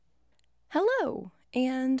Hello,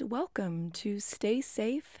 and welcome to Stay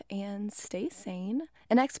Safe and Stay Sane,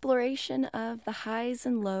 an exploration of the highs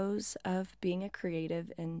and lows of being a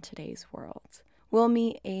creative in today's world. We'll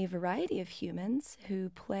meet a variety of humans who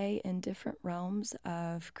play in different realms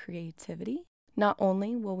of creativity. Not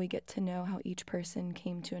only will we get to know how each person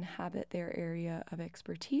came to inhabit their area of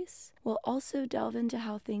expertise, we'll also delve into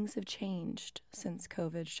how things have changed since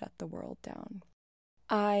COVID shut the world down.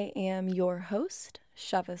 I am your host,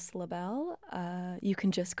 Chevis LaBelle. You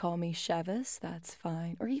can just call me Chevis, that's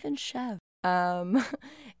fine, or even Chev.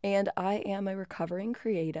 And I am a recovering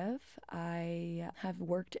creative. I have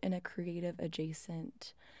worked in a creative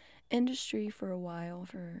adjacent industry for a while,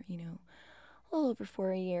 for, a little over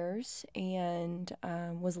 4 years, and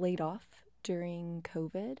was laid off during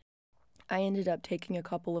COVID. I ended up taking a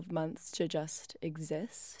couple of months to just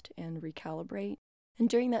exist and recalibrate. And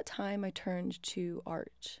during that time, I turned to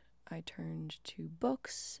art. I turned to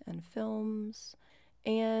books and films,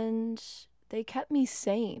 and they kept me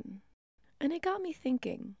sane. And it got me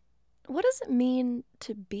thinking, what does it mean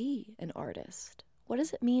to be an artist? What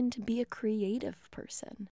does it mean to be a creative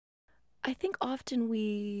person? I think often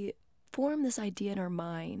we form this idea in our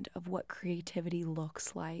mind of what creativity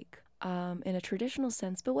looks like in a traditional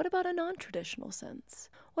sense, but what about a non-traditional sense?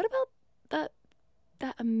 What about that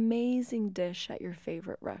amazing dish at your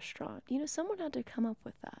favorite restaurant? Someone had to come up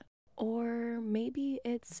with that. Or maybe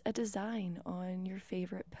it's a design on your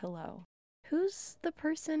favorite pillow. Who's the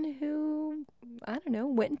person who,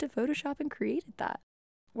 went into Photoshop and created that?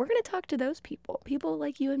 We're going to talk to those people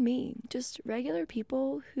like you and me, just regular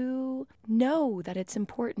people who know that it's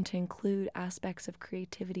important to include aspects of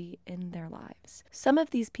creativity in their lives. Some of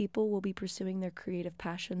these people will be pursuing their creative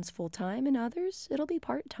passions full-time, and others, it'll be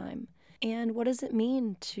part-time. And what does it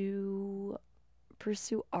mean to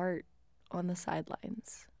pursue art on the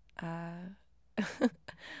sidelines?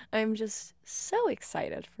 I'm just so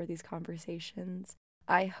excited for these conversations.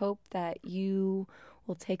 I hope that you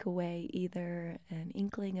will take away either an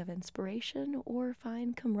inkling of inspiration or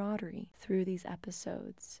find camaraderie through these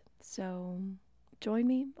episodes. So join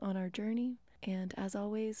me on our journey, and as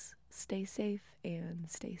always, stay safe and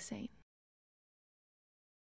stay sane.